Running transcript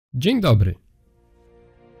Dzień dobry.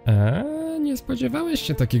 Nie spodziewałeś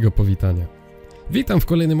się takiego powitania. Witam w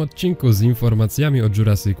kolejnym odcinku z informacjami o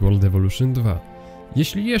Jurassic World Evolution 2.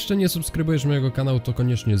 Jeśli jeszcze nie subskrybujesz mojego kanału, to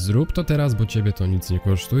koniecznie zrób to teraz, bo ciebie to nic nie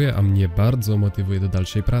kosztuje, a mnie bardzo motywuje do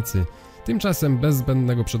dalszej pracy. Tymczasem bez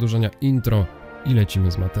zbędnego przedłużania intro i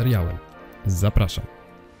lecimy z materiałem. Zapraszam.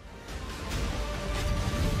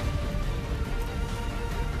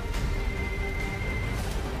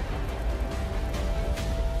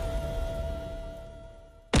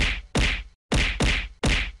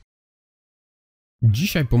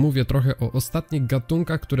 Dzisiaj pomówię trochę o ostatnich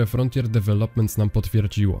gatunkach, które Frontier Developments nam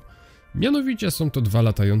potwierdziło. Mianowicie są to dwa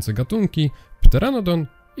latające gatunki, Pteranodon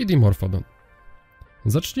i Dimorphodon.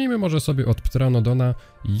 Zacznijmy może sobie od Pteranodona,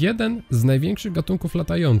 jeden z największych gatunków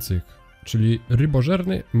latających, czyli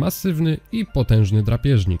rybożerny, masywny i potężny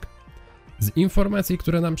drapieżnik. Z informacji,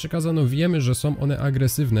 które nam przekazano, wiemy, że są one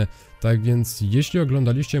agresywne, tak więc jeśli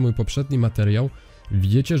oglądaliście mój poprzedni materiał,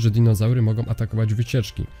 wiecie, że dinozaury mogą atakować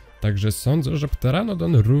wycieczki. Także sądzę, że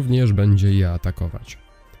Pteranodon również będzie je atakować.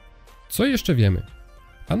 Co jeszcze wiemy?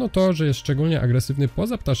 Ano to, że jest szczególnie agresywny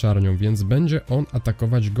poza ptaszarnią, więc będzie on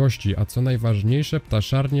atakować gości, a co najważniejsze,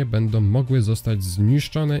 ptaszarnie będą mogły zostać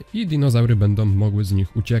zniszczone i dinozaury będą mogły z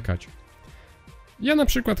nich uciekać. Ja na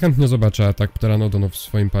przykład chętnie zobaczę atak Pteranodonów w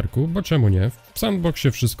swoim parku, bo czemu nie? W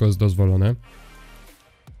sandboxie wszystko jest dozwolone.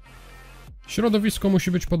 Środowisko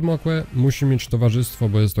musi być podmokłe, musi mieć towarzystwo,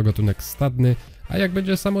 bo jest to gatunek stadny, a jak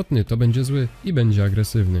będzie samotny, to będzie zły i będzie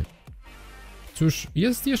agresywny. Cóż,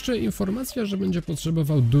 jest jeszcze informacja, że będzie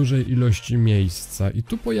potrzebował dużej ilości miejsca i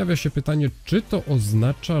tu pojawia się pytanie, czy to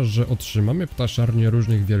oznacza, że otrzymamy ptaszarnie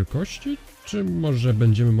różnych wielkości, czy może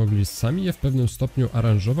będziemy mogli sami je w pewnym stopniu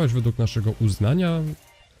aranżować według naszego uznania?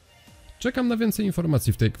 Czekam na więcej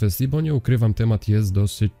informacji w tej kwestii, bo nie ukrywam, temat jest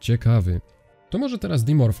dosyć ciekawy. To może teraz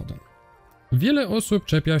Dimorphodon. Wiele osób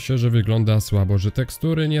czepia się, że wygląda słabo, że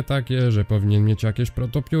tekstury nie takie, że powinien mieć jakieś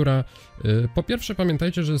protopióra. Po pierwsze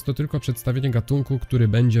pamiętajcie, że jest to tylko przedstawienie gatunku, który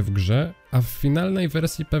będzie w grze, a w finalnej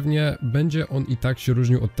wersji pewnie będzie on i tak się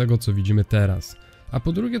różnił od tego, co widzimy teraz. A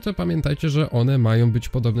po drugie to pamiętajcie, że one mają być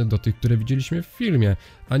podobne do tych, które widzieliśmy w filmie,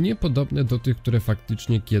 a nie podobne do tych, które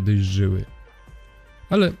faktycznie kiedyś żyły.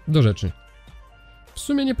 Ale do rzeczy. W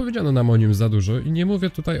sumie nie powiedziano nam o nim za dużo i nie mówię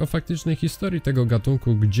tutaj o faktycznej historii tego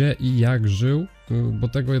gatunku, gdzie i jak żył, bo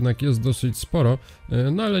tego jednak jest dosyć sporo,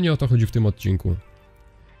 no ale nie o to chodzi w tym odcinku.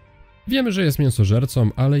 Wiemy, że jest mięsożercą,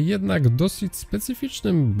 ale jednak dosyć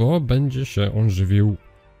specyficznym, bo będzie się on żywił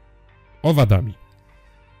owadami.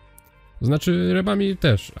 Znaczy rybami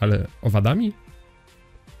też, ale owadami?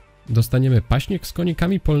 Dostaniemy paśnik z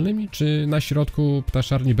konikami polnymi, czy na środku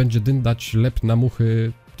ptaszarni będzie dyndać lep na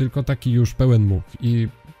muchy, tylko taki już pełen much i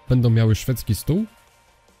będą miały szwedzki stół?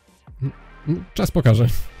 Czas pokaże.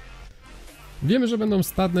 Wiemy, że będą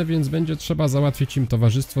stadne, więc będzie trzeba załatwić im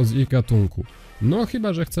towarzystwo z ich gatunku. No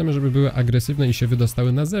chyba, że chcemy, żeby były agresywne i się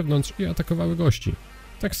wydostały na zewnątrz i atakowały gości.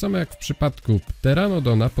 Tak samo jak w przypadku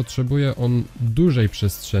Pteranodona potrzebuje on dużej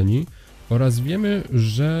przestrzeni oraz wiemy,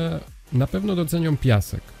 że na pewno docenią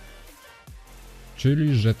piasek.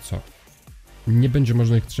 Czyli, że co? Nie będzie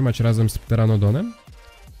można ich trzymać razem z Pteranodonem?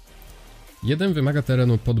 Jeden wymaga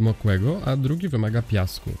terenu podmokłego, a drugi wymaga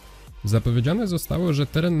piasku. Zapowiedziane zostało, że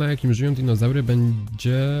teren, na jakim żyją dinozaury,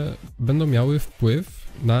 będą miały wpływ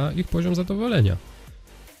na ich poziom zadowolenia.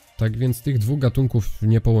 Tak więc tych dwóch gatunków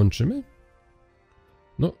nie połączymy?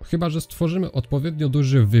 No, chyba że stworzymy odpowiednio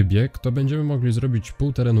duży wybieg, to będziemy mogli zrobić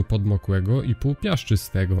pół terenu podmokłego i pół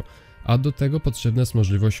piaszczystego, a do tego potrzebna jest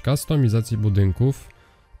możliwość kustomizacji budynków,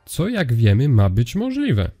 co jak wiemy ma być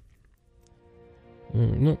możliwe.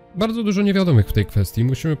 No, bardzo dużo niewiadomych w tej kwestii,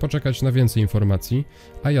 musimy poczekać na więcej informacji,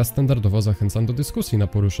 a ja standardowo zachęcam do dyskusji na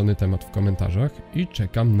poruszony temat w komentarzach i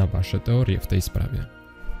czekam na wasze teorie w tej sprawie.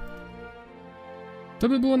 To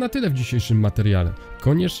by było na tyle w dzisiejszym materiale.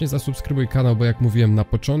 Koniecznie zasubskrybuj kanał, bo jak mówiłem na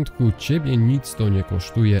początku, ciebie nic to nie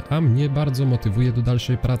kosztuje, a mnie bardzo motywuje do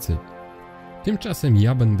dalszej pracy. Tymczasem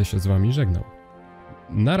ja będę się z wami żegnał.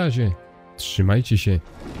 Na razie, trzymajcie się,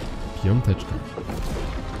 piąteczka.